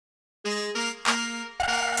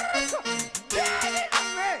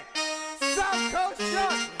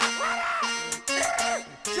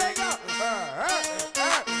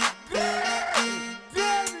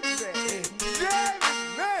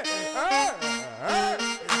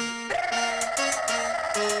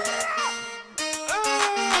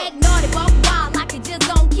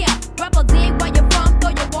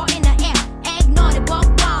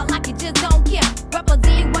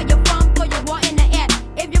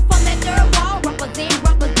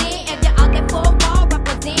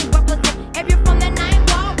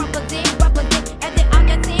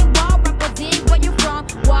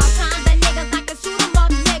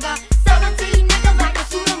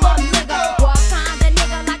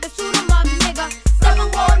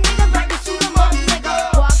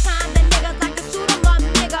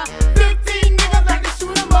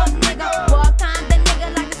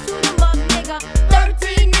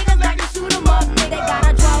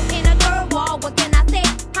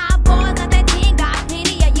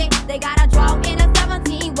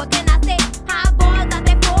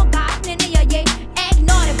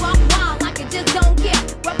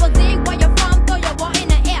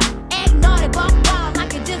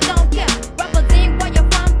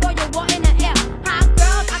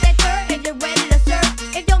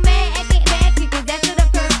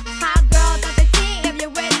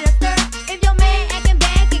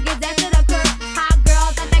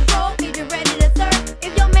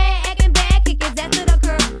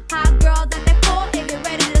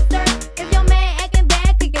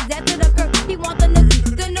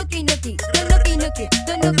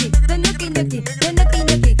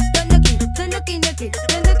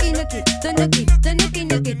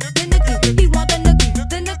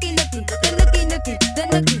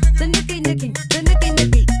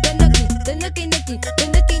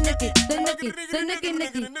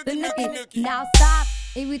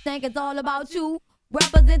think it's all about you.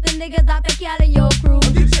 Represent the niggas out the Cali, your crew.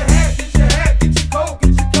 Get your hat, get your hat, get your coat,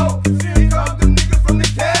 get your coat. Here come the niggas from the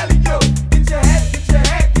Cali, yo. Get your hat, get your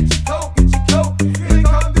hat, get your coat, get your coat. Here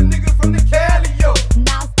come the niggas from the Cali, yo.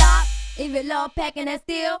 Now stop, if you love packing that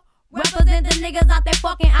steel. Represent the niggas out there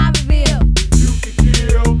fucking Ivoryville. You can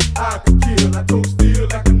kill, I can kill. I told steel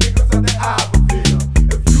like the niggas out there Ivoryville.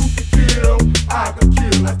 If you can kill, I can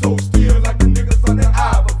kill. I told steel like the niggas out there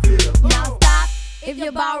Ivoryville. Now stop, if you're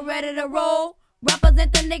about ready to roll.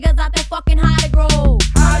 Represent the niggas out there fucking Hott Girl.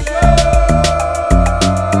 Hott Girl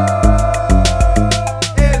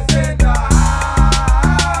is in the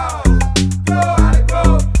house. Go Hott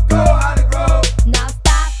Girl, go Hott Girl. Now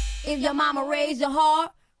stop, if your mama raised you hard.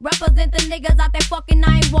 Represent the niggas out there fucking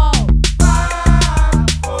 9 Wall. 5,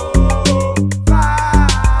 4,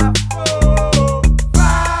 5, 4,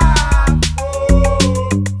 5, 4,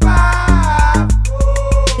 5, 4.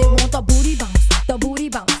 They want the booty bounce, the booty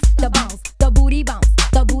bounce, the bounce, the booty bounce,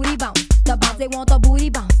 the booty bounce, the bounce. They want the booty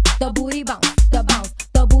bounce, the booty bounce, the bounce,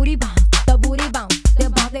 the booty bounce, the booty bounce, the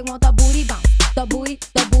bounce. They want the booty bounce, the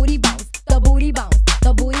booty bounce, the booty bounce,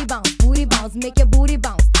 the booty bounce, booty bounce. Make your booty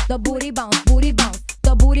bounce, the booty bounce, booty bounce.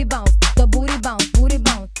 The booty bounce, the booty bounce, booty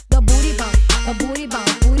bounce, the booty bounce, the booty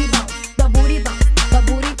bounce, booty bounce, the booty bounce, the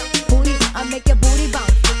booty. I make your booty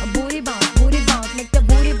bounce, a booty bounce, make the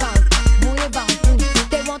booty bounce, booty.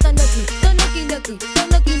 They want the nookie, the nookie, nookie, the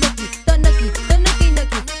nookie, nookie, the nookie, the nookie,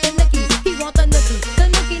 nookie, the nookie. He want the nookie, the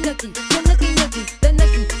nookie, nookie, the nookie, nookie, the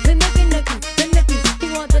nookie, the nookie, nookie, the nookie. He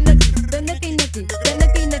want the nookie, the nookie, nookie, the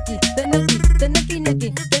nookie, nookie, the nookie, the nookie,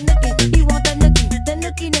 nookie, the nookie. He want the nookie, the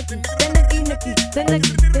nookie, nookie, the nookie, nookie, the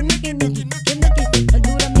nookie.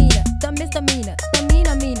 Do the meaner, the misdemeanor, the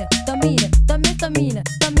meaner, the meaner, the misdemeanor,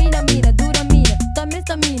 the meaner, do the meaner, the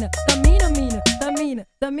misdemeanor, the meaner,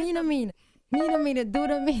 the meaner, do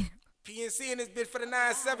the meaner. PNC in this bitch for the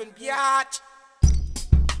 9-7, biatch.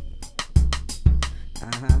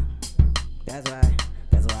 That's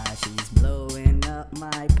why she's blowing up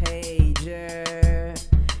my pager.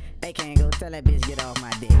 They can't go tell that bitch get off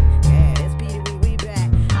my dick. Yeah, it's Petey, we back.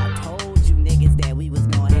 I told you niggas that we was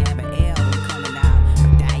gonna have an album coming out.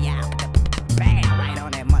 Die out, bam, right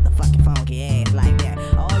on that motherfucking funky ass like that.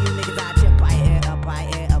 All you niggas out here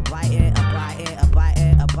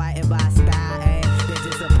biting by style, eh? They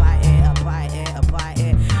just a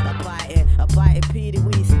biting, Petey,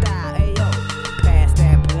 we style, hey yo. Pass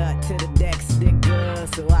that blood to the next nigga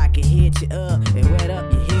so I can hit you up and wet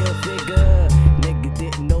up your heel figure. Nigga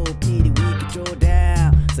didn't know Petey, we control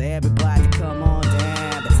down. So everybody come on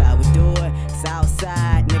down, that's how we do it.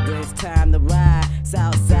 Southside, nigga, it's time to ride.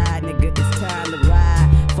 Southside, nigga, it's time to ride.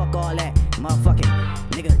 Fuck all that motherfucking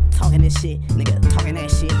nigga talking this shit, nigga talking that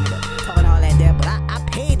shit, nigga talking all that there. But I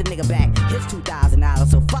paid the nigga back his $2,000,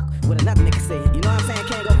 so fuck what another nigga say. You know what I'm saying?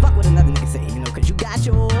 Can't go fuck what another nigga say, you know, cause you got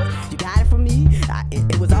yours, you got it from me.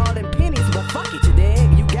 It was all in pennies, but fuck it, you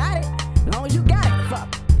dig? You got it, as long as you got it, fuck.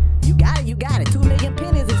 You got it, 2 million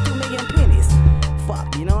pennies is 2 million pennies.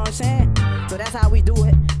 Fuck, you know what I'm saying? So that's how we do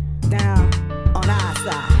it down on our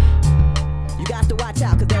side. You got to watch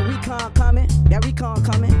out, cause that Recon coming, that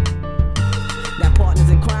Partners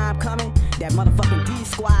in Crime coming, that motherfucking D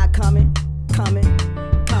Squad coming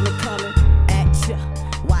at ya.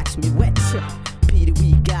 Watch me wet ya. Petey,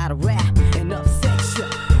 we gotta rap and upset ya.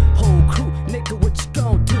 Whole crew, nigga, what you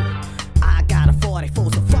gon' do? I got a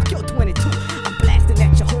 44, so fuck your 22. I'm blasting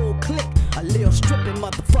at your whole clique. A little stripping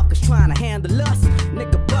motherfuckers trying to handle us.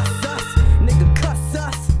 Nigga bust us, nigga cuss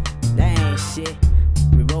us. That ain't shit.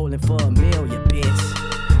 We rolling for $1 million,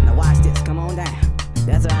 bitch. Now watch this, come on down.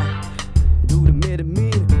 That's right. Do the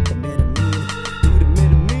misdemeanor, do the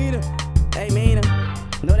misdemeanor. Hey, meaner,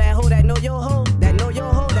 know that hoe that know your hoe, that know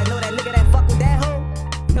your hoe, that know that nigga that fuck with that hoe.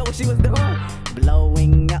 You know what she was doing?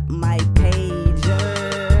 Blowing up my pager.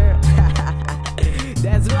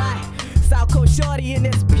 That's right. South Coast Shorty in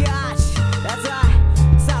this biatch. That's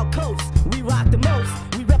right. South Coast, we rock the most,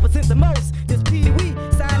 we represent the most. This Petey, we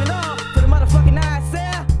signing off for the motherfucking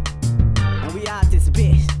 9-7. And we out this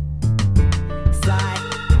bitch. Side.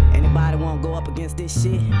 Anybody wanna go up against this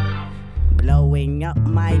shit? Blowing up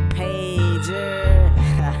my pager.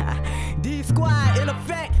 D Squad in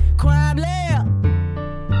effect, crime lair.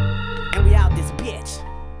 And we out this bitch.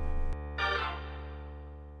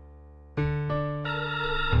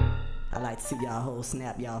 I like to see y'all hoes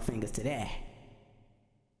snap y'all fingers to that.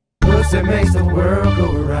 Pussy makes the world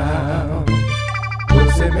go round.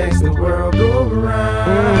 Pussy makes the world go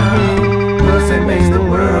round. Pussy makes the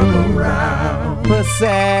world go round. Pussy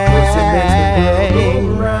makes the world go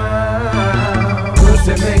round.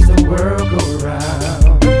 Pussy makes the world go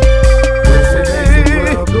round. Pussy makes the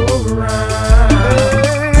world go round.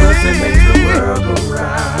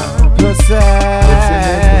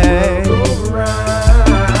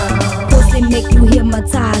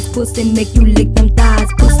 make you lick them thighs.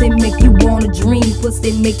 Pussy make you wanna dream.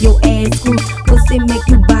 Pussy make your ass scream. Pussy make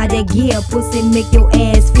you buy that gear. Pussy make your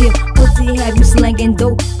ass feel. Pussy have you slanging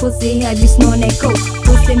dope. Pussy have you snorting that coke.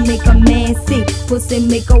 Pussy make a man sick. Pussy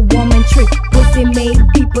make a woman trick. Pussy make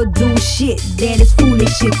people do shit that is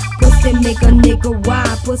foolish shit. Pussy make a nigga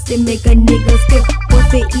wild. Pussy make a nigga still.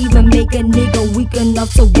 Pussy even make a nigga weak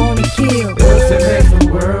enough to wanna kill. Pussy makes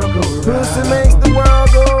the world go round. Pussy makes the world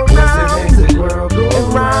go round. Pussy makes the world go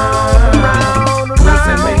round and round and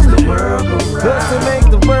Pussy round. makes the world go round. Pussy makes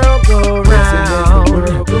the world go round.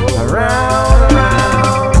 Around and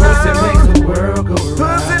round. Pussy makes the world go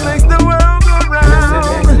round. Pussy makes the world go round. Pussy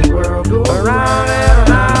makes the world go Around and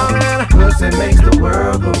around. Pussy makes the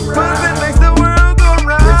world go round. Pussy makes the world go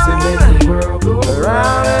Pussy makes round. the world go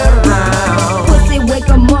Around and around. Pussy wake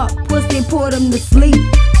 'em up. Pussy put 'em to sleep.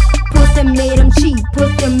 Pussy made 'em cheat.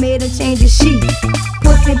 Pussy made 'em change his sheet.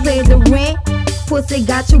 Pussy pay the rent. Pussy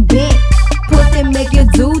got you bent. Pussy make you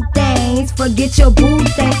do things. Forget your boo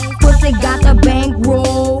thing. Pussy got the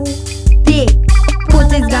bankroll. Thick.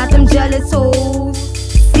 Pussy's got them jealous hoes.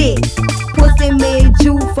 Sick. Pussy made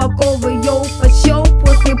you fuck over yo for sure.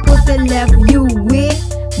 Pussy left you with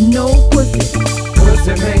no pussy.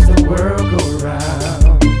 Pussy makes the world go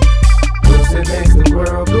round. Pussy makes the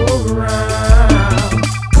world go round.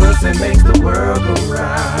 Pussy makes the world go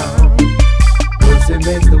round. Pussy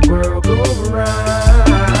makes the world go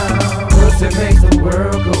round. Pussy makes the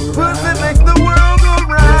world go round. Pussy makes the world go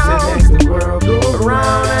Pussy round. makes the world go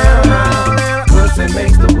Round and round and Pussy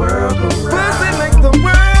makes the world go round. Pussy makes the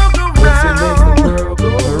world go Pussy makes the round. world go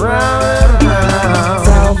Round and round.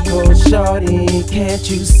 South Pole Shorty, can't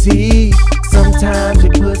you see? Sometimes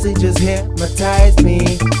your pussy just hypnotize me.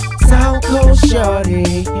 South Coast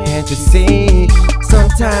Shorty, can't you see?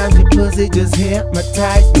 Sometimes your pussy just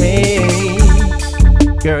hypnotize me.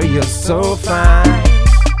 Girl, you're so fine.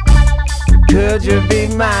 Could you be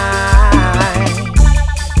mine?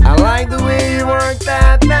 I like the way you work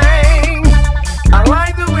that thing. I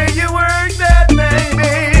like the way you work that thing,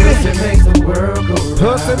 baby. Pussy makes the world go round.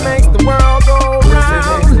 Pussy makes the world go Pussy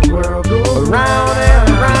round. makes the world go Round and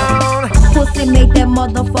round. Pussy make that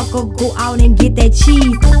motherfucker go out and get that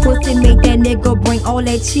cheese. Pussy make that nigga bring all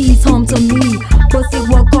that cheese home to me. Pussy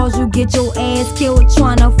what cause you get your ass killed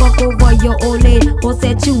tryna fuck over your old lady or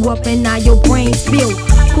set you up and now your brain spill.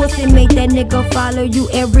 Pussy make that nigga follow you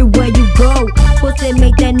everywhere you go. Pussy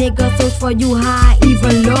make that nigga search for you high,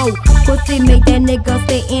 even low. Pussy make that nigga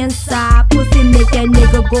stay inside. Pussy make that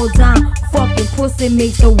nigga go down. Fucking pussy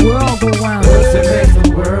makes the world go round. Pussy makes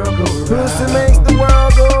the world go round. Pussy makes the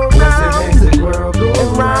world go Pussy makes round. the world go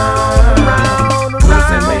And round. round and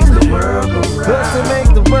Pussy round. makes the world go round. Pussy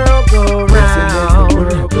makes the world go round.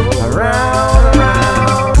 Around and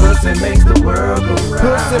round. Pussy makes the world go round.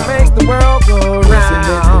 Pussy makes the world go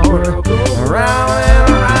round. Around and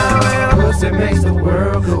around. Pussy makes the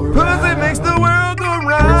world go round. Pussy makes the world go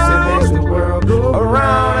Pussy makes round. the world go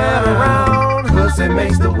Around and around. Pussy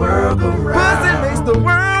makes the world go round. Pussy makes the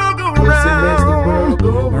world go Pussy makes the world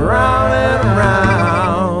go round. Around and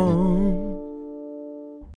around.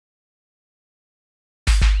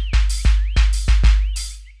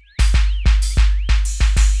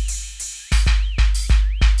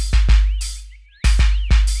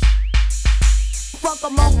 Fuck a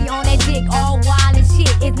monkey on that dick, all wild and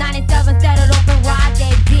shit. It's 97, set it up and ride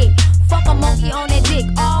that dick. Fuck a monkey on that dick,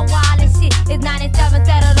 all wild and shit. It's 97,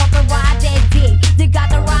 set it up and ride that dick. They got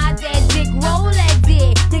to ride that dick, roll that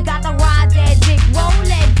dick. They got to ride that dick, roll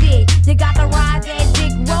that dick. They got to ride that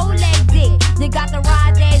dick, roll that dick. They got to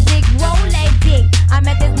ride that dick, roll that dick. I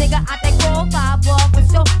met this nigga out that Cold 5 ball for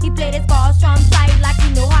sure. He played his cards from sight like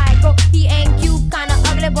he know how it go. He ain't cute, kinda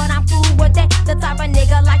ugly, but I'm cool with that. The type of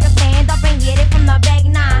nigga like to stand up and hit it from the back.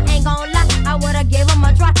 Nah, I ain't gon' lie, I would've gave him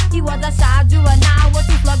a try. He was a shy juvenile with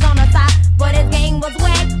two slugs on the side, but his game was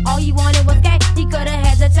whack. All he wanted was cash. He could've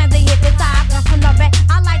had the chance to hit the side girl from the back.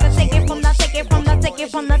 I like to take it from the, take it from the, take it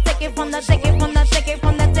from the, take it from the, take it from the, take it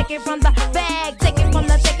from the, take it from the bag. Take it from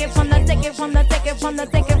the, take it from the, take it from the, take it from the,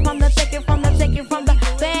 take it from the, take it from the, take it from the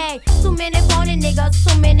bag. Too many phony niggas,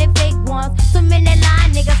 too many fake ones, too many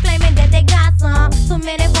lying niggas claiming that they got some. Too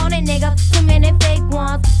many phony niggas, too many fake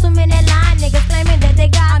ones, too many lying niggas claiming that they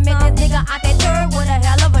got some. I met this nigga out that third with a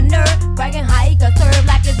hell of a nerve, bragging how he could serve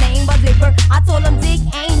like his name was Zipper. I told him dick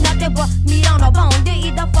ain't nothing but meat on a bone. You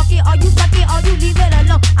either fuck it or you suck it or you leave it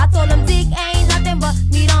alone. I told him dick ain't nothing but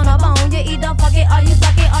meat on a bone. You either fuck it or you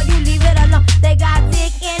suck it or you leave it alone. They got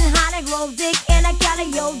dick in Holly Grove, dick in a Cali,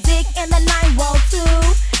 yo, dick in the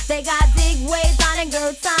 912. They got dick way down in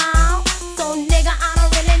Girl Town. So nigga, I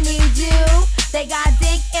don't really need you. They got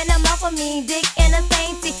dick in the mouth for me, dick in the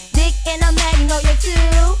Saint, dick in the Magnolia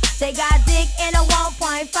too. They got dick in a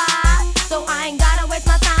 1.5, so I ain't gotta waste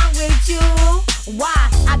my time with you. Why?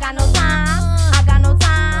 I got no time. I got no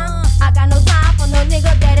time. I got no time for no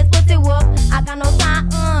nigga that is pussy whoop. I got no time.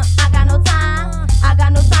 I got no time. I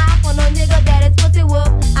got no time for no nigga that is pussy whoop.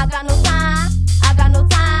 I got no time. I got no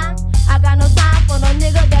time. I got no time for no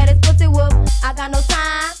nigga that is pussy whoop. I got no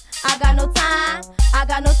time. I got no time. I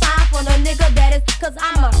got no time for no nigga that is, cause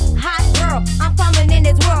I'm a hot girl. I'm coming in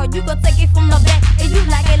this world. You can take it from the back if you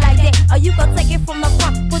like it like that, or you can take it from the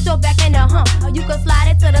front, put your back in the hump, or you can slide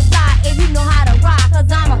it to the side if you know how to ride. Cause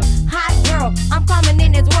I'm a hot girl. I'm coming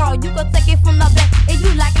in this world. You can take it from the back if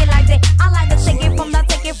you like it like that. I like to take it from the,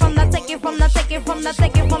 take it from the, take it from the, take it from the,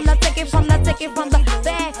 take it from the, take it from the, take it from the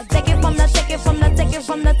bag. Take it from the, take it from the, take it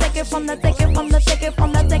from the, take it from the, take it from the, take it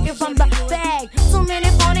from the, take it from the bag. Too many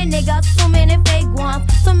phony niggas, too many fake ones,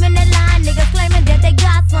 too many lying niggas claiming that they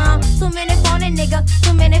got some. Too many phony niggas,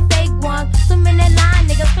 too many fake ones, too many lying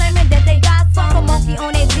niggas claiming that they got some. Fuck a monkey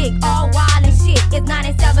on that dick, all wild and shit. It's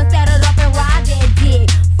 97, set it up and ride that dick.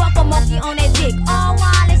 Fuck a monkey on that dick, all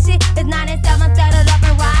wild and shit. It's 97, set it up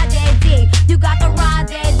and ride that dick. You got to ride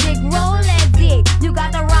that dick, roll that dick. You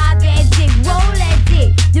got to ride that dick, roll that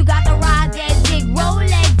dick. You got to ride that dick, roll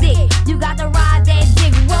that dick. You got to ride that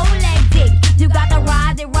dick, roll that dick. You got to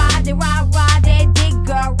ride it, ride it, ride that dick,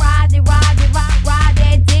 girl. Ride it, ride it, ride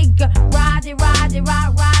that dick, girl. Ride it, ride it,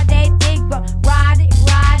 ride that dick, girl. Ride it,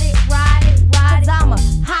 ride it, ride it, ride it. Cause I'm a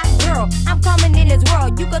hot girl. I'm coming in this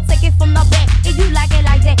world. You can take it from the back if you like it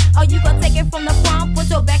like that, or you can take it from the front, put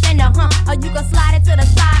your back in the hump, or you can slide it to the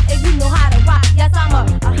side if you know how to rock. Yes, I'm a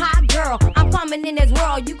hot girl. I'm coming in this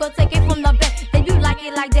world. You can take it from the back if you like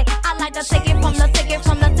it like that. I like to take it from the, take it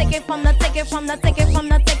from the, take it from the, take it from the, take it from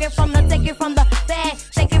the, take it from the, take it from the bag.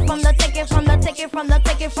 Take it from the, take it from the, take it from the,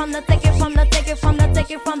 take it from the, take it from the, take it from the,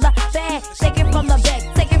 take it from the bag. Take it from the back,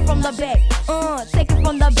 take it from the back. Take it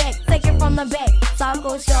from the back, take it from the back. So I'll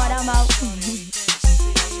go short, I'm out.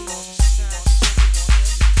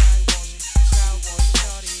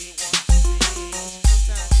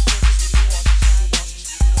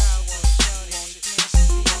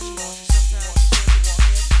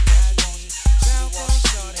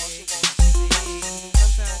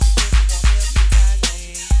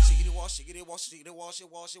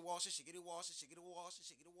 Wash it, shake it, wash it.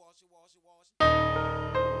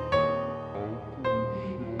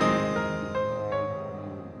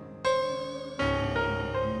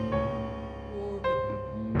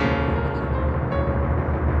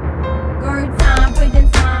 Girl time, prison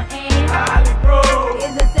time, and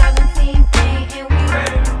it's a 17 thing, and we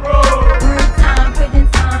ready to roll. Girl time, prison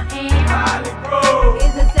time, and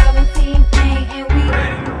it's a 17 thing, and we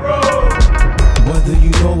ready to roll. Whether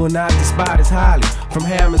you know or not, the spot is Holly. From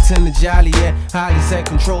Hamilton to Joliet, Holly set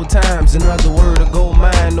control times. In other words, a gold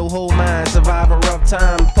mine, no whole mine. Surviving rough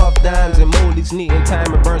times, puff dimes and moldies. Needing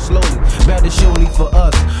time and burn slowly. Better surely for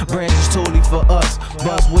us, branches totally for us.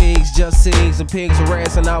 Bust wigs, just cigs and pigs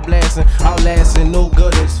harassing, outlasting no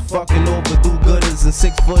gooders. Fucking over do-gooders and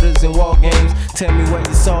 6-footers in wall games. Tell me where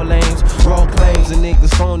you saw lames, raw claims and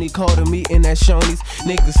niggas phony. Called a meeting at Shorty's.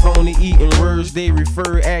 Niggas phony eating words, they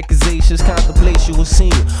refer accusations. Contemplation was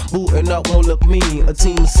seen, booting up won't look mean. A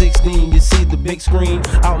team of 16, you see the big screen.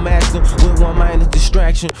 Outmatched them with one minus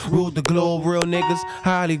distraction. Ruled the globe, real niggas.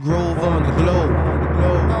 Holly Grove on the globe.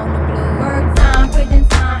 Work time, prison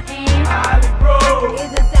time, and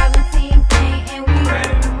it's a 17 thing, and we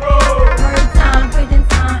ready to roll. Work time, prison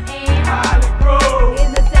time, and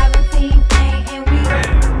it's a 17 thing, and we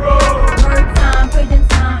ready to roll. Work time, prison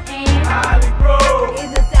time, and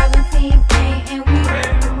it's a 17 thing, and we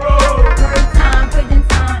ready to roll. Work time, prison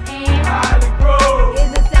time, and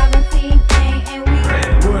it's a 17 thing, and we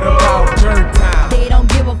ready to roll. What about dirt time? They don't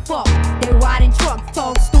give a fuck. They riding trucks,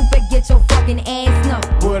 talk stupid, get your fucking ass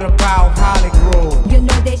snuffed. What about Holly Grove? You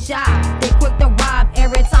know they shy, they quick to rob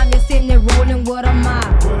every time you see them rolling with a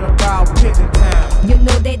mob. What about Pigeon Town? You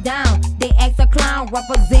know they down, they act a clown,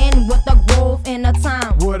 representing with the grove in the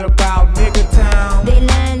town. What about Nigga Town? They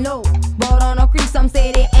lying low, but on a creep, some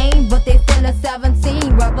say they ain't, but they still a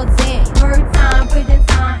 17 represent. Third time, prison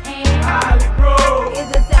time, and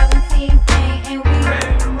it's a 17 thing, and we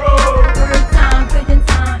ready to roll. Third time, prison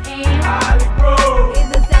time, and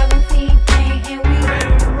it's a 17 thing, and we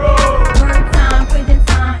ready to roll. Third time, prison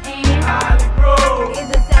time, and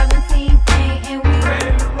it's a 17 thing, and we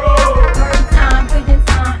ready to roll. Third time, prison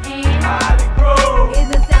time, and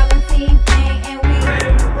it's a 17 thing, and we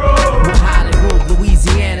ready to roll. With Hollywood,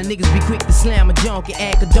 Louisiana, niggas be quick to slam a junkie,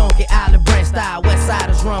 act a donkey, Island brand style, West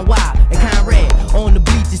Siders run wild, and Conrad on the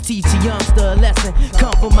bleachers teach a youngster a lesson.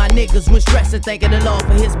 Come for my niggas when stressing, thanking the Lord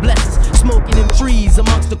for his blessings. Smoking them trees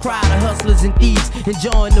amongst the crowd of hustlers and thieves,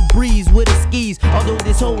 enjoying the breeze with the skis. Although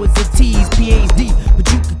this hoe is a tease, PhD, but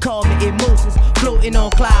you could call me emotions. Floating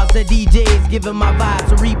on clouds that DJs, giving my vibes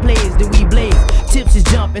and replays, then we blaze. Tips is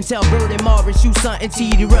jumping, tell Bird and Marvin shoot something,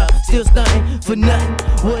 TD Rupp, still stunting for nothing.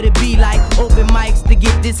 What it be like open mics to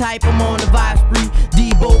get this hype? I'm on the vibe spree.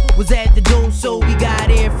 Debo was at the door, so we got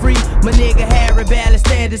in free. My nigga Harry Ballard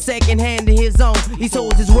standing second hand in his own. These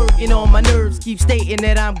hoes is working on my nerves, keep stating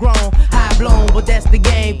that I'm grown, high blown, but that's the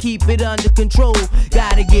game, keep it under control.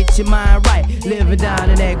 Gotta get your mind right, living down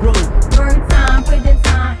in that grove. Bird time, put the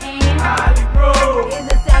time in. Holly Grove,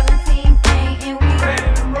 It's a 17 thing and we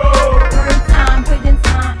ready to roll. Bird time, put the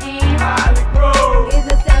time in. Holly Grove,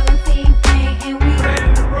 It's a 17 thing and we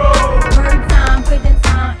ready to roll. Bird time, put the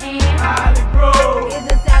time in. Holly Grove,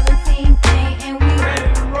 It's a 17 thing and we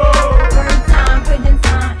ready to roll. Bird time, put the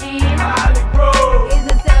time in. Holly Grove,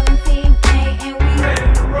 It's a 17 thing and we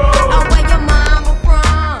ready to roll. Oh, where your mama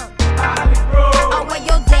from? Holly Grove, Oh, where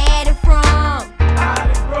your daddy from?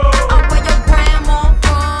 Holly Grove, Oh, where your grandma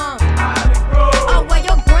from? Holly Grove, Oh, where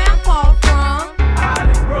your grandpa from?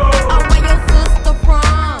 Holly Grove, Oh, where your sister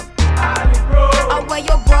from? Holly Grove, Oh, where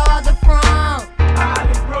your brother from?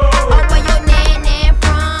 Holly Grove, Oh, where your nanny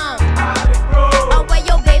from? Holly Grove, Oh, where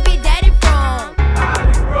your baby daddy from?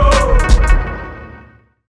 Holly Grove.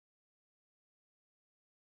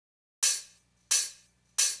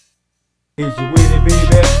 Is you with it,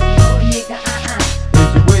 baby? No nigga,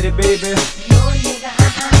 Is you with it, baby? no nigga,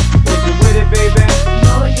 Is you with it, baby?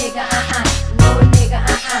 no nigga, no nigga,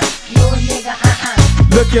 no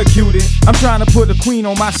nigga, Look here, cutie, I'm trying to put a queen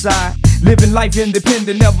on my side. Living life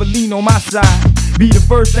independent, never lean on my side. Be the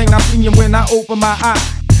first thing I'm seeing when I open my eye.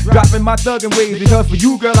 Dropping my thuggin' ways because for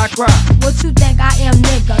you, girl, I cry. What you think I am,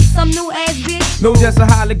 nigga? Some new ass bitch? No, just a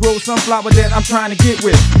highly grown sunflower that I'm trying to get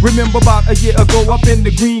with. Remember about a year ago up in the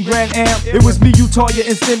green Grand Am? It was me, you, Toya,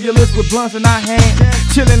 and Stimulus with blunts in our hand.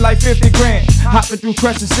 Chillin' like 50 grand. Hopping through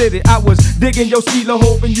Crescent City. I was digging your CeeLo,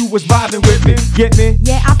 hoping you was vibing with me. Get me?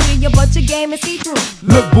 Yeah, I feel you, but your game is see-through.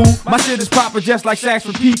 Look, boo, my shit is proper just like Sax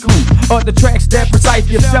from Piku. The tracks that precise,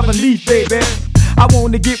 your 7-leaf, baby. I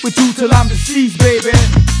wanna get with you till I'm deceased, baby.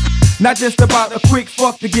 Not just about a quick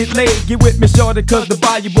fuck to get laid. Get with me, shorty, cause the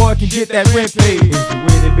Bayou boy can get that rent paid. Is you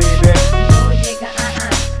with it, baby? No nigga,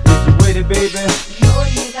 Is you with it, baby? no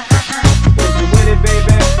nigga, Is you with it,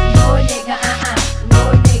 baby? no nigga, no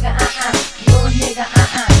nigga, no nigga,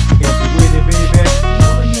 Is you with it, baby? no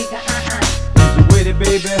nigga, Is you with it,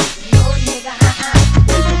 baby? no nigga,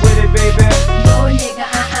 Is you with it, baby? no nigga,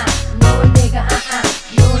 no nigga,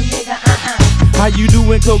 no nigga, How you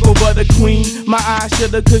doing, Cocoa Butter Queen? My eyes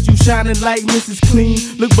shudder cause you shining like Mrs. Clean.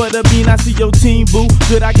 Look, Butterbean, I see your team, boo.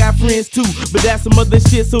 Good, I got friends too, but that's some other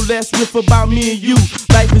shit, so let's riff about me and you.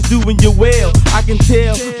 Life is doing you well, I can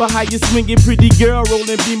tell by how you swinging, pretty girl,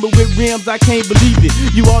 rolling beamer with rims, I can't believe it.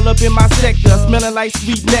 You all up in my sector, smelling like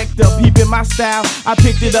sweet nectar. Peeping my style, I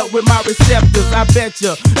picked it up with my receptors. I bet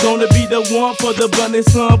ya, gonna be the one for the blunted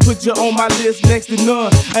sun. Put you on my list next to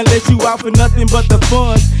none, unless you out for nothing but the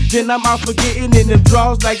fun. Then I'm out for getting in the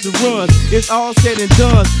draws like the runs. It's all said and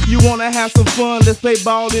done. You wanna have some fun? Let's play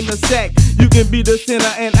ball in the sack. You can be the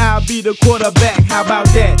center and I'll be the quarterback. How about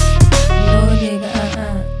that? no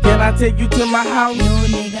nigga, Can I take you to my house? no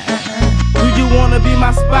nigga, Do you wanna be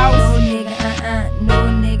my no spouse? nigga, no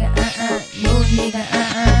nigga, no nigga,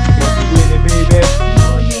 Is you with it, baby? no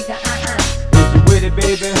nigga, Is you with it,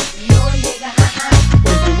 baby? no nigga,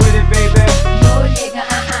 Is you with it, baby? no nigga,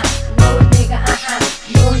 no nigga,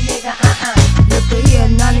 no nigga, Look here,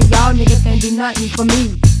 none of y'all niggas can do nothing for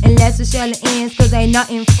me unless it's selling ends, cause ain't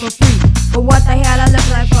nothing for free. But what the hell, I look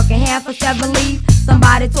like fucking half a 7-leaf?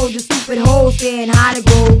 Somebody told you stupid hoes saying how to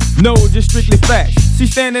go. No, just strictly facts. She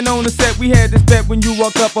standing on the set, we had this bet when you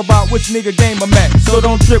walk up about which nigga game I'm at. So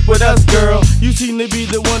don't trip with us, girl. You seem to be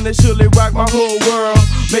the one that surely rock my whole world.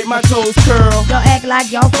 Make my toes curl. Y'all act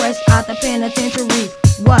like y'all fresh out the penitentiary.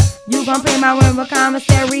 What? You gon' pay my rent with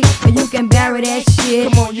commissary? Or you can bury that shit?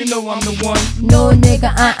 Come on, you know I'm the one. No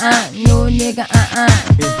nigga, no nigga,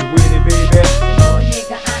 Is you with it, baby? no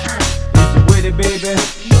nigga, Is you with it, baby?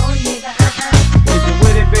 no nigga, Is you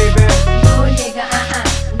with it, baby? no nigga,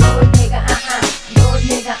 no nigga, no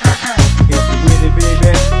nigga, Is you with it,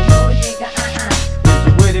 baby? no nigga, Is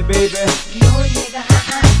you with it, baby? no nigga,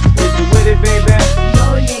 Is you with it, baby? no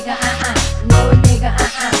nigga, no nigga,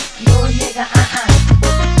 no nigga,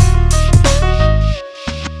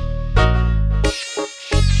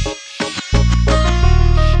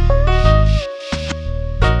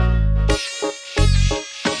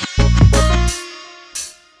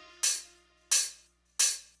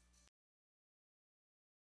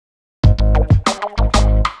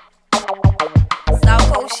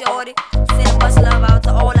 Shorty. Sending much love out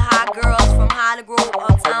to all the hot girls from Holly Grove,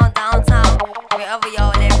 uptown, downtown, wherever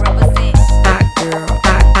y'all at represent. Hot girl,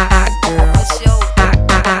 hot girl, For sure. hot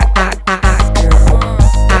girl, hot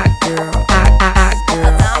girl, hot girl,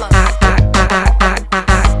 Cause I'm a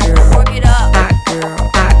hot girl, work it up. hot girl,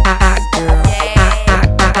 hot girl, Yeah.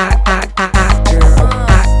 hot girl,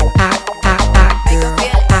 Make 'em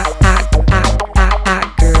feel it. hot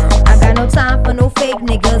girl. I got no time for no fake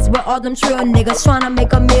niggas. Where all them trill niggas tryna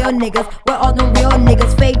make a meal niggas. Where all them real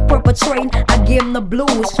niggas fake perpetrating. I give them the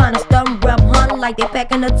blues. Tryna stun rep hunt like they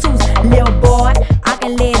packing the tools. Lil' boy, I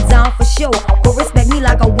can lay it down for sure. But respect me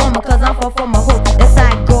like a woman, cause I'm far from a hoe. That's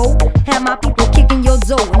how I go. Have my people kicking your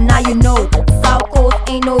door. Now you know. South Coast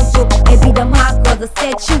ain't no joke. It be them hot girls that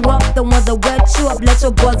set you up. The ones that wet you up. Let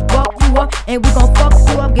your boys buck you up. And we gon' fuck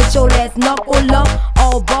you up. Get your ass knuckle up.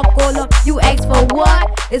 All buckle up. You ask for what?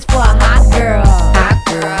 It's for a hot girl. Hot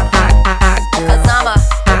girl, hot girl, Cause I'm a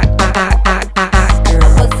hot girl,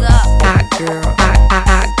 what's up? hot girl,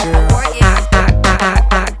 hot girl, Work it. hot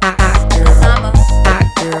girl, Cause I'm a hot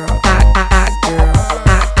girl, hot girl,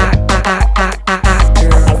 hot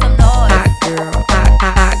girl, make some noise. hot girl,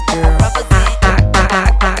 hot girl, Represent.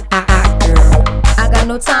 hot girl. I got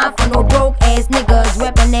no time for no broke ass niggas.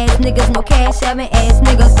 Rapping ass niggas, no cash having ass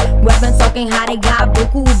niggas. Rapping talking how they got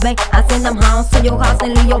buku bank. I send them hounds to your house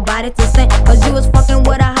and leave your body to stink. Cause you was fucking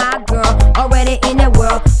with a hot girl, already in that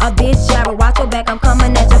world. A bitch Jabba, watch your back, I'm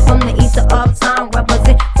coming at you from the east to uptown.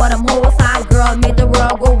 Represent for them hoes, hot girl, make the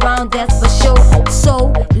world go round, that's for sure.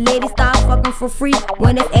 So, ladies stop fucking for free.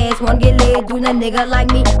 When this ass wanna get laid, do the nigga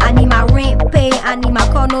like me. I need my rent paid, I need my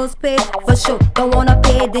car notes paid, for sure. Don't wanna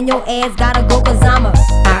pay, then your ass gotta go, cause I'm a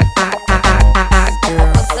Hot girl,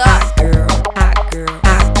 what's up? hot girl, hot girl,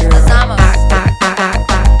 hot girl, Cause I'm a hot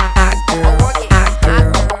girl, work it. Hot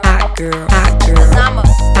girl. hot girl, hot girl, Cause I'm a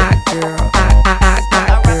hot girl, hot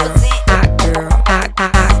girl, represent. hot girl, hot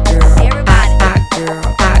girl, everybody. hot girl,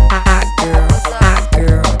 hot girl, hot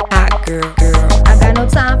girl, hot girl. I got no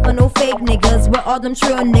time for no fake niggas. Where all them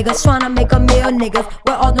trill niggas tryna make a meal niggas.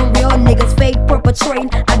 Where all them real niggas fake perpetrating.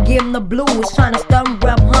 I give them the blues. Tryna stun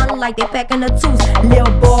rep hunt like they packing the tools. Lil'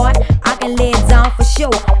 boy, I can lay it down for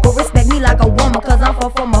sure. But respect me like a woman, cause I'm far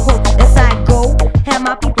from a hoe. That's how I go. Have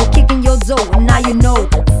my people kicking your door. Now you know.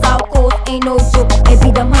 South Coast ain't no joke. It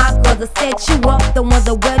be them hot girls that set you up. The ones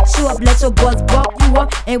that wet you up. Let your boys buck you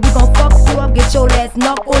up. And we gon' fuck you up. Get your ass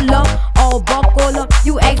knuckle up. All buckle up.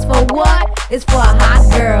 You ask for what? It's for a hot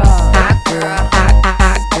girl. Hot girl,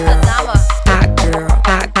 hot girl, Cause I'm a hot girl,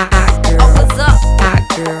 hot girl, oh, what's up? hot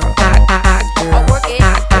girl, hot girl, I work it.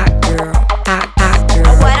 hot girl, hot girl,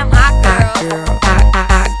 Oh, where them hot girls? girl,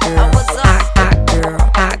 hot girl, Oh, what's up? hot girl,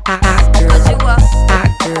 hot girl, Cause you up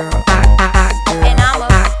hot girl, hot girl, and I'm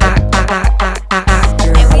up hot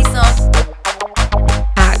girl, and we some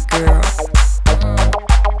hot girl,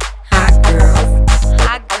 hot girl,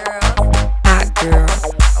 hot girls. hot girl,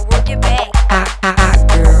 I work it back. hot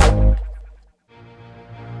girl.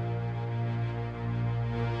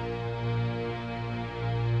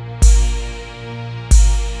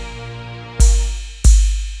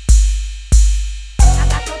 I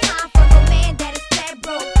got no time for no man that is fat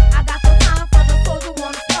broke. I got no time for the souls who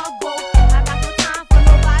wanna struggle. I got no time for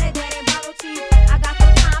nobody that ain't bottle cheap. I got no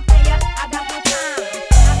time, player. I got no time.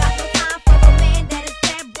 I got no time for no man that is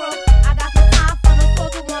fat broke. I got no time for the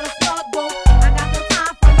souls who wanna struggle. I got no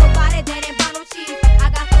time for nobody that ain't bottle cheap. I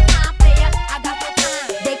got no time, player. I got no time.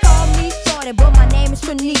 They call me Shorty, but my name is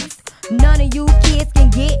Trinice. None of you kids can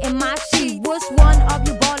get in my sheet. Which one of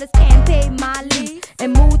you ballers can pay my leave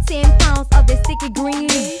and move 10 pounds of this sticky green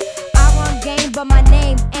leaf? I run game, but my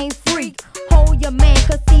name ain't freak. Hold your man,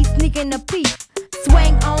 cause he's sneaking a peek.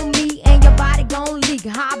 Swing on me and your body gon' leak.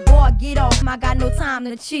 Hot boy, get off, I got no time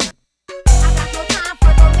to cheat. I got no time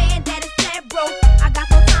for no man that is flat broke. I got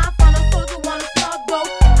no time for no souls who wanna struggle.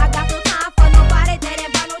 I got no time for nobody that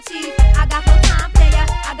ain't buy no cheese. I got no time, player.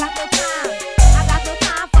 I got no time. I got no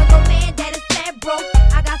time for no man that is flat broke.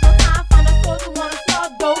 I got no time for no souls who wanna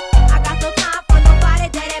struggle. I got no time for nobody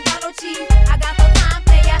that ain't buy no cheese. I got no time,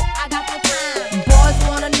 player. I got no time. Boys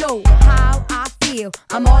wanna know how I feel.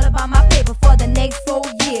 I'm all about my paper for the next 4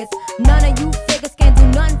 years. None of you figures can do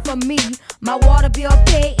nothing for me. My water bill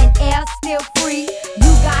paid and air still free.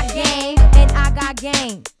 You got game and I got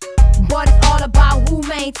game, but it's all about who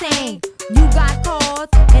maintain. You got cars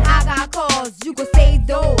and I got cars. You can save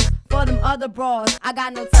those for them other bras. I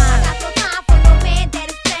got no time. I got no time for no man that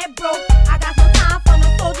is fat broke. I got no time for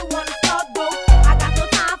no souls who wanna struggle. I got no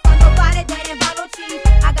time for nobody that ain't buy no cheese.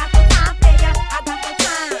 I got no time, player. I got no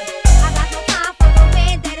time. I got no time for no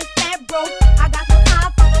man that is fat broke. I got no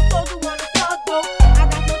time for no souls who wanna struggle. I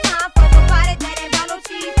got no time for nobody that ain't buy no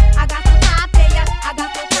cheese.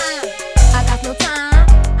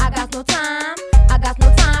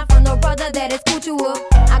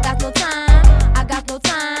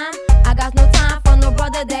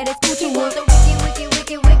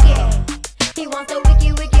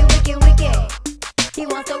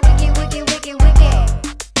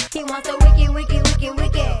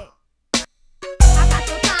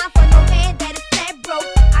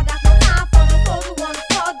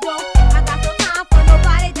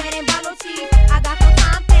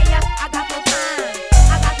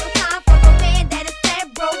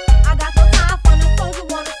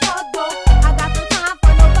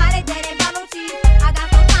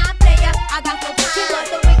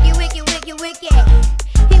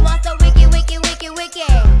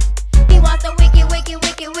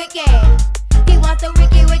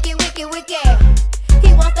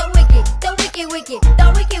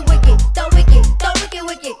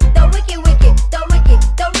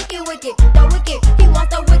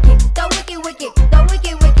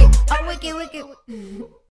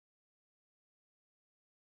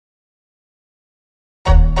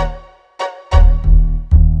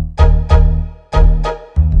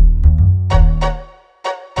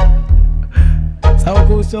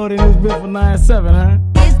 Shorty in this bitch for 9-7, huh?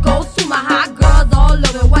 This goes to my hot girls all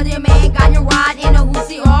over. Whether your man got your ride in a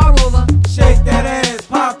hoochie or over. Shake that ass,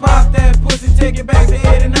 pop that pussy, take it back to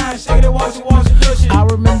 89. Shake it, wash it, push it. I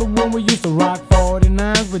remember when we used to rock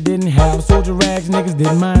 49s, but didn't have soldier rags, niggas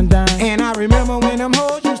didn't mind dying. And I remember when them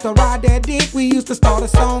hoes used to ride that dick. We used to start a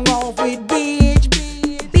song off with bitch.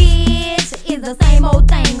 Bitch is the same old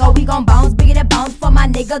thing. Oh, we gon' bounce, bigger than bounce for my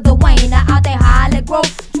nigga Dwayne. Now out there highly grow,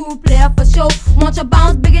 true player for sure. Want your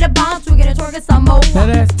bounce, bigger than bounce, we get a twerk some more. Now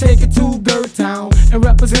let's take it to Gert Town and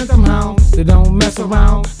represent them hounds. They don't mess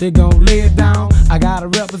around, they gon' lay it down. I gotta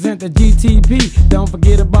represent the GTP. Don't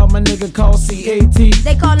forget about my nigga called CAT.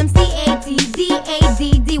 They call him C-A-T-D-A-D-D-Y,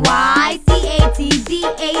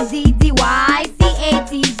 C-A-T-D-A-D-D-Y,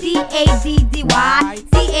 C-A-T-D-A-D-D-Y,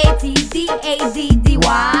 C-A-T-D-A-D-D-Y.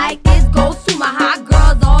 This goes to my hot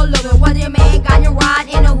girls all over. Whether your man got your ride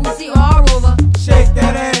in a hoochie or over. Shake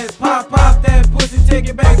that ass, pop that pussy, take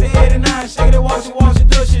it back to 89. Shake it, wash it,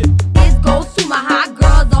 push it. This goes to my hot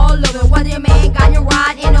girls all over. Whether your man got your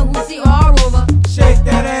ride in a hoochie or over. Shake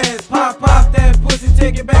that ass, pop that pussy,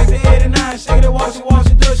 take it back to 89. Shake it, wash it,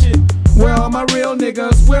 push it. Where are my real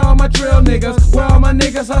niggas? Where are my drill niggas? Where are my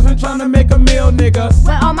niggas hustling trying to make a meal, niggas?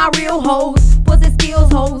 Where are my real hoes? Pussy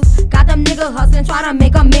skills hoes. Got them niggas hustling trying to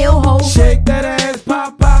make a meal hoes. Shake that ass,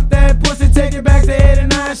 pop that pussy, take it back to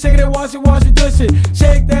 89. Shake it, wash it, push it.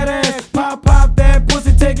 Shake that ass, pop that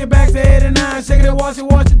pussy, take it back to 89. Shake it, wash it,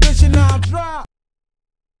 push it. Now drop.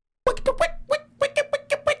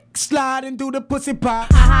 Sliding through the pussy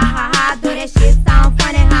pop. Ha ha ha ha, do that shit sound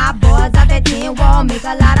funny. How boys out that 10 wall make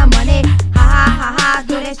a lot of money. Ha ha ha ha,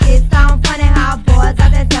 do that shit sound funny. How boys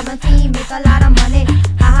out that 17 make a lot of money.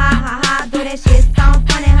 Ha ha ha ha, do that shit sound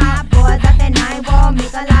funny. How boys out that 9 wall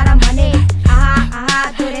make a lot of money. Ha ha ha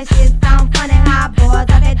ha, do that shit sound funny. How boys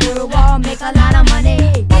out that 3 wall make a lot of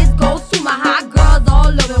money. This goes to my hot girls all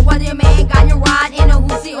over. Whether your man got your ride in a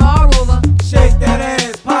hoochie or over. Shake that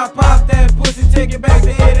ass, pop that pussy, take it back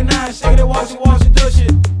to 89. Shake it, wash it, push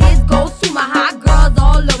it. This goes to my hot girls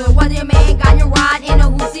all over. Whether your man got your ride in a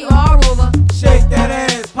hoochie or over. Shake that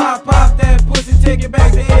ass, pop that pussy, take it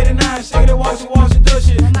back to 89. Shake it, wash it, push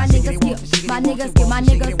it. My nigga skip, my nigga skip, my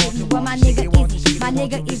nigga skip. Where my nigga is, my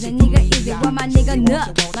nigga is a nigga is it. Where my nigga nut,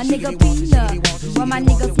 my nigga peanut. Where my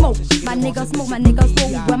nigga smoke, my nigga smoke, my nigga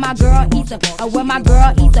smoke. Where my girl eats or where my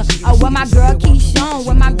girl eats or where my girl Keyshawn,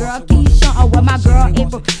 where my girl Keyshawn, or where my girl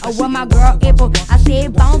April, or where my girl April. I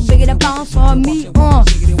said bounce, bigger than bounce for me,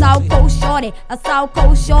 South Coast Shorty, a South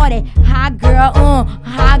Coast Shorty. Hot girl,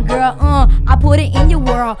 hot girl, I put it in your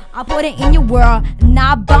world, I put it in your world.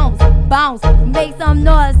 Now bounce, bounce, make some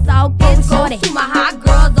noise, South Coast Shorty. To my hot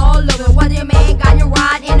girls all over. Whether your man got your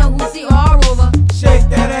ride in a hoochie or over. Shake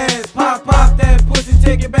that ass, pop that pussy,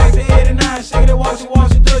 take it back to 89. Shake it, wash it,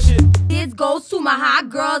 push it. This goes to my hot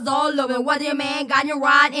girls all over. Whether your man got your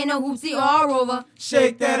ride in a hoopsie or over.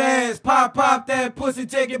 Shake that ass, pop that pussy,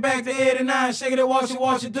 take it back to 89. Shake it, wash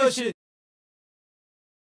it, push it.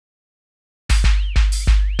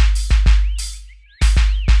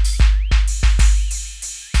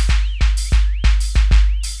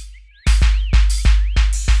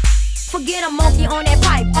 Forget a monkey on that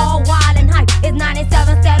pipe, all wild and hype. It's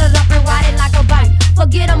 97, set it up and ride it like a bike.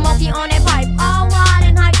 Forget a monkey on that pipe, all wild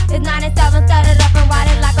and hype. It's 97, set it up and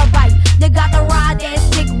ride it like a bike. They got the ride that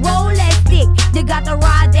stick, roll that stick. They got the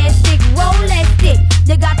ride that stick, roll that stick.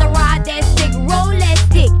 They got the ride that stick, roll that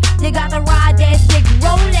stick. They got the ride that stick,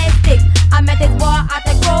 roll that stick. I met this boy out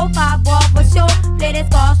the grove, 5 ball for sure. Play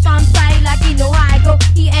this golf strong tight like he know how I go.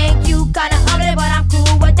 He ain't cute, kinda ugly, but I'm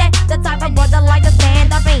cool with that. The type of brother like to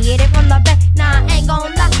stand up and hit it from the back. Nah, I ain't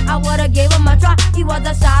gon' lie, I would've gave him a try. He was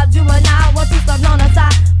a shy juvenile, was too stuck on the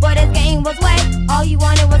side. But his game was whack, all he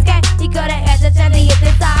wanted was cash. He could've had the chance to hit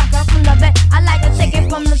this side girl from the back. I like to take it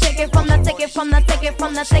from the, take it from the, take it from the, take it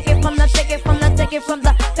from the, take it from the, take it from the, take it from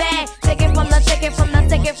the bag. Take it from the, take it from the,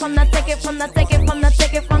 take it from the, take it from the, take it from the,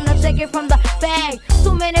 take it from the, take it from the bag.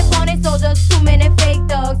 Too many phony soldiers, too many fake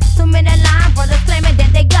thugs, too many lying brothers claiming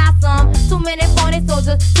that they got some. Too many phony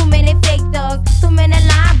soldiers, too many fake thugs, too many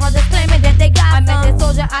lying brothers claiming that they got some. I met this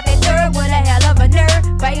soldier out there third with a hell of a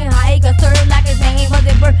nerve, bragging how he could serve like his name was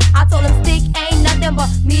a bird. I told him stick ain't nothing but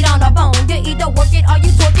meat on the bone. You either work it or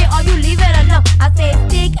you twerk it or you leave it alone. I said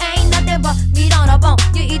stick ain't nothing but meat on the bone.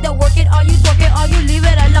 You either work it or you twerk it or you leave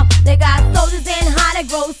it alone. They got soldiers in Hott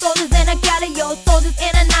Girl, soldiers in a Galileo, soldiers in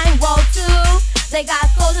a 9 wall too. They got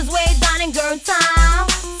soldiers way down in Girl Town.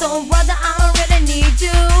 So brother, I'ma really need you.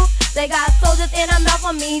 They got soldiers in a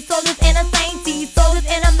Malcolm, soldiers in a St. T, soldiers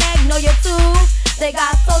in a Magnolia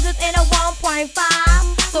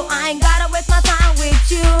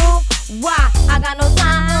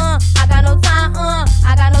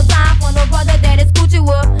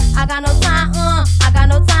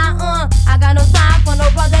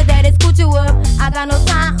got no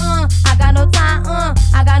time, I got no time,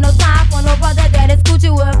 I got no time for no brother that is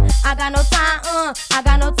coochie whip. I got no time, I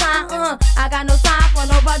got no time, I got no time for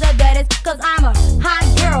no brother that is, cause I'm a hot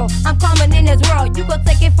girl. I'm coming in this world. You gon'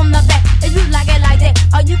 take it from the back if you like it like that,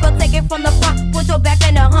 or you gon' take it from the front, put your back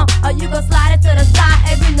in the hump, or you gon' slide it to the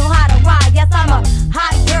side if you know how to ride. Yes, I'm a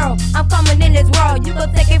hot girl. I'm coming in this world. You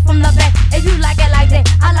gon' take it from the back if you like it like that.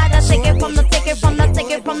 I like to take it from the, take it from the,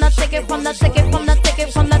 take it from the, take it from the, take it from the, take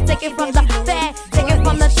it from the, take it from the bag, take it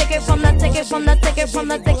from the, take it from the, take it from the, take it from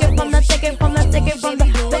the, take it from the, take it from the, take it from the.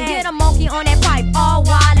 Forget a monkey on that pipe, all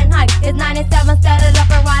wild and hype. It's 97, set it up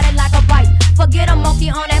and ride it like a bike. Forget a monkey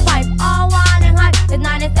on that pipe, all wild and hype. It's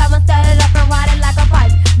 97, set it up and ride it like a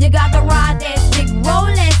pipe. You got to ride that stick, roll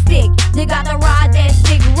that stick. You got to ride that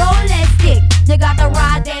stick, roll that stick. You got to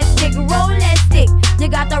ride that stick, roll that stick. You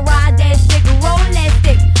got to ride that stick, roll that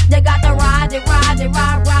stick. You got to ride it, ride it,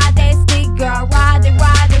 ride that stick, girl. Ride it,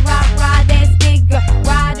 ride it, ride that stick, girl.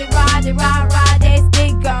 Ride it, ride it, ride that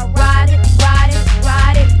stick, girl. Ride it, ride it,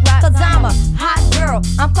 ride it, ride. Cause I'm a hot girl.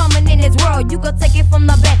 I'm coming in this world. You gon' take it from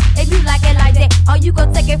the back if you like it like that, or you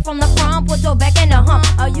gon' take it from the front, put your back in the hump,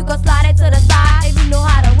 or you gon' slide it to the side if you know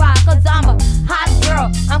how to ride. Cause I'm a hot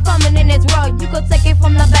girl. I'm coming in this world. You gon' take it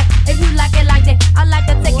from the back if you like it like that. I like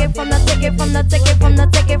to take it from the, take it from the, take it from the,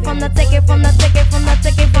 take it from the, take it from the, take it from the,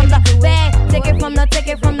 take it from the bag, take it from the, take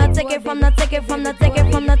it from the, take it from the, take it from the, take it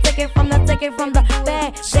from the, take it from the, take it from the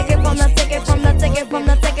bag, take it from the, take it from the, take it from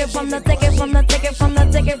the, take it from the, take it from the,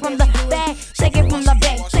 take it from the, take it from the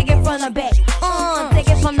bag, take it from the back, take it from the back, take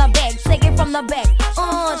it from the back, take it from the back,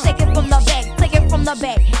 take it from the back, take it from the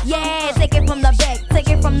back, yeah, take it from the back, take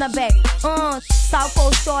it from the back, South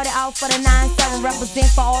Coast Shorty out for the 9-7, represent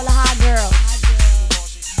for all the hot girls.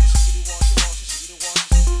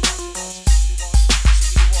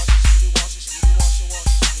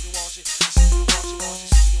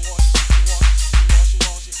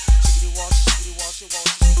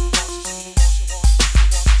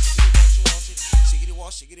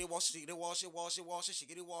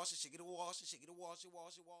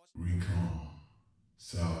 Recon,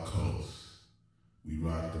 South Coast, we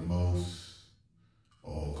rock the most.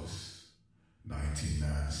 August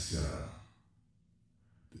 1997.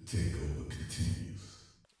 The takeover continues.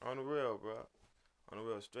 On the real, bro. On the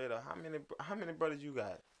real, straight up. How many brothers you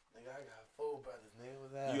got? Nigga, I got 4 brothers, nigga.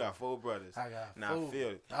 What's that? You got 4 brothers. I got 4. Now I feel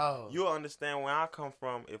it. Oh. You'll understand where I come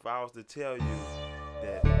from if I was to tell you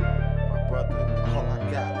that my brother, all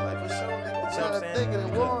I got, like, For sure, nigga. you know what I'm saying? Thicker than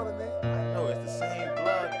Because water, nigga. I know it's the same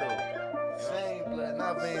blood, though. Same blood,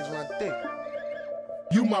 not veins run thick.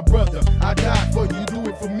 You my brother, I died for you, do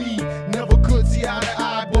it for me. Never could see eye to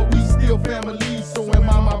eye, but we still family. So am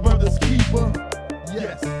I my brother's keeper?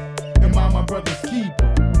 Yes. Am I my brother's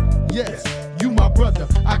keeper? Yes. You my brother,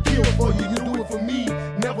 I kill for you, you do it for me.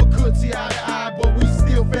 Never could see eye to eye, but we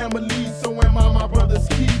still family. So am I my brother's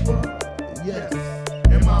keeper? Yes.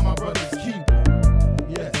 Am I my brother's keeper?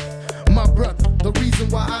 Yes. My brother, the reason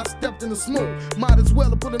why I stepped in the smoke. Might as well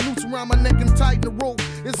have put a noose around my neck and tighten the rope.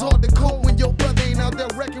 It's hard to cope when your brother ain't out there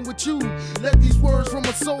wrecking with you. Let these words from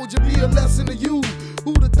a soldier be a lesson to you.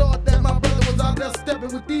 Who'd have thought that my brother was out there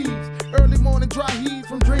stepping with thieves? Early morning dry heat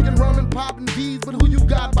from drinking rum and popping V's. But who you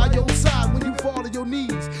got by your side when you fall to your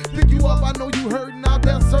knees? Pick you up, I know you hurting out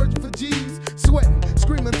there searching for G's. Sweating,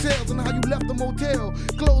 screaming tales on how you left the motel.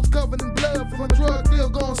 Clothes covered in blood from a drug deal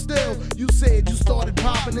gone stale. You said you started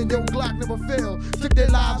popping and your Glock never fell. Took their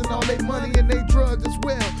lives and all their money and their drugs as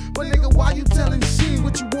well. But nigga, why you telling Sheen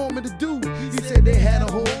what you want me to do? He said they had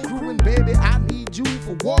a whole crew and baby, I need you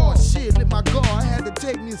for war. Shit, lit my guard, I had to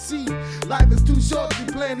take me a seat. Life is too short to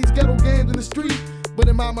be playing these ghetto games in the street. But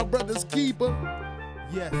am I my brother's keeper?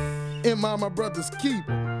 Yes. Am I my brother's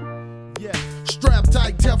keeper? Yeah. Strap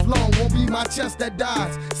tight, Teflon, won't be my chest that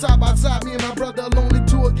dies. Side by side, me and my brother are only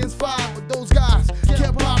 2 against 5. But those guys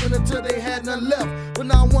kept popping until they had none left. But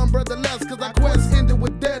now one brother left, cause our quest ended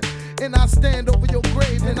with death. And I stand over your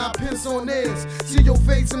grave and I piss on theirs. See your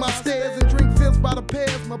face in my stairs and drink fifths by the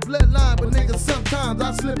pairs. My bloodline, but nigga, sometimes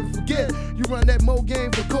I slip and forget. You run that mo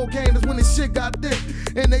game for cocaine, that's when the shit got thick.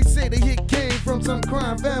 And they say the hit came from some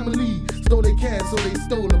crime family. Stole their cash, so they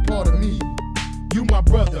stole a part of me. You my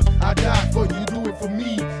brother, I died for you, do it for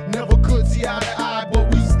me. Never could see eye to eye,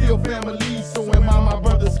 but we still family. So am I my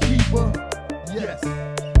brother's keeper? Yes.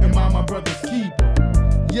 Am I my brother's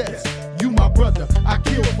keeper? Yes. You my brother, I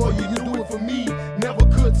kill for you, you do it for me. Never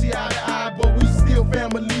could see eye to eye, but we still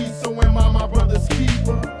family. So am I my brother's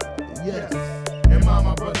keeper? Yes. Am I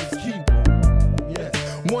my brother's keeper? Yes.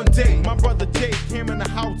 One day, my brother Jay came in the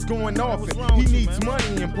house going off it. He needs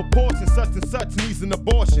money in proportion, such and such needs an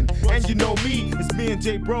abortion. And you know me, it's me and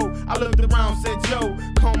Jay Bro. I looked around, said, yo,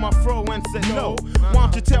 call my fro and said no. Why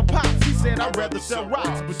don't you tell Pops? He said I'd rather sell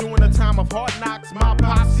rocks. But during the time of hard knocks, my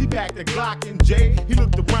Pops, he backed the Glock and Jay. He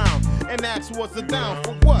looked around and asked what's it down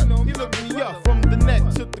for what? He looked me up from the neck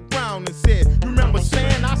to the ground and said, you remember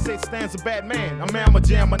Stan? I said Stan's a bad man. A mamma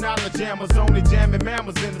jammer, not a jammers, only jamming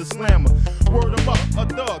mammers in the slammer. Word him up, a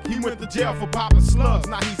thug. He went to jail for popping slugs.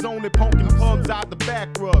 Now he's only punking pugs out the back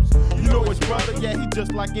rubs. You know his brother, yeah, he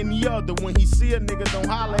just like any other. When he see a nigga, don't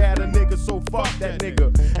holler at a nigga, so fuck that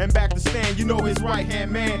nigga. And back to Stan, you know his right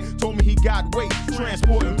hand man told me he got weight,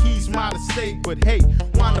 transporting keys from out of state. But hey,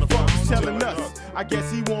 why the fuck you telling us? I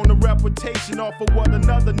guess he want a reputation off of what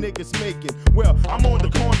another nigga's making. Well, I'm on the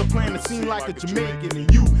corner playing to seem like a Jamaican,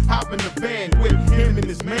 and you hop in the van with him and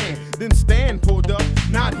his man. Then Stan pulled up,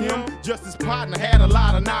 not him, just his partner. Had a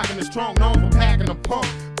lot of knocking his trunk, known for packing a pump.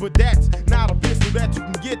 But that's not a pistol that you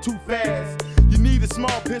can get too fast. You need a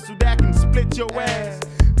small pistol that can split your ass.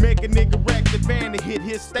 Make a nigga wreck the van to hit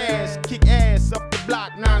his stash. Kick ass up the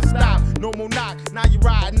block non-stop. No more knock, now you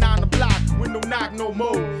riding on the block with no knock no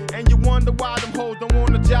more. And you wonder why them hoes don't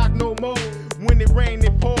wanna jock no more. When it rain,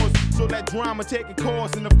 it pours, so that drama take a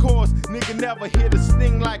course. And of course, nigga never hit a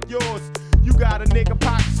sting like yours. You got a nigga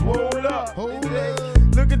pocket swole up.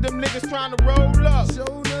 Look at them niggas trying to roll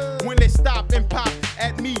up. When they stop and pop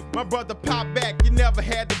at me, my brother pop back. You never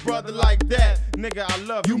had the brother like that. Nigga, I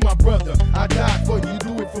love you. You my brother, I died for you,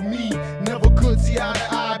 do it for me. Never could see eye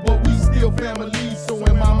to eye, but we still family. So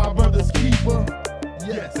am I my brother's keeper?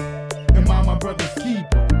 Yes. Am I my brother's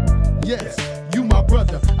keeper? Yes. You my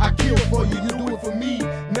brother, I kill for you, you do it for me.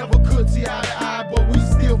 Never could see eye to eye, but we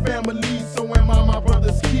still family. So am I my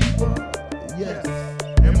brother's keeper? Yes.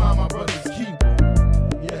 Am I my brother's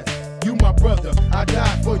keeper? Yes. You my brother, I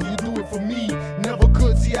died for you, do it for me. Never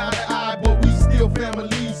could see eye to eye, but we still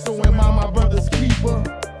family. So am I my brother's keeper?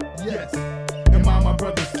 Yes. Am I my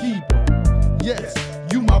brother's keeper? Yes.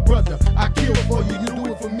 You my brother, I kill for you, you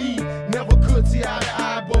do it for me. Never could see eye to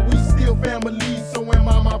eye, but we still family.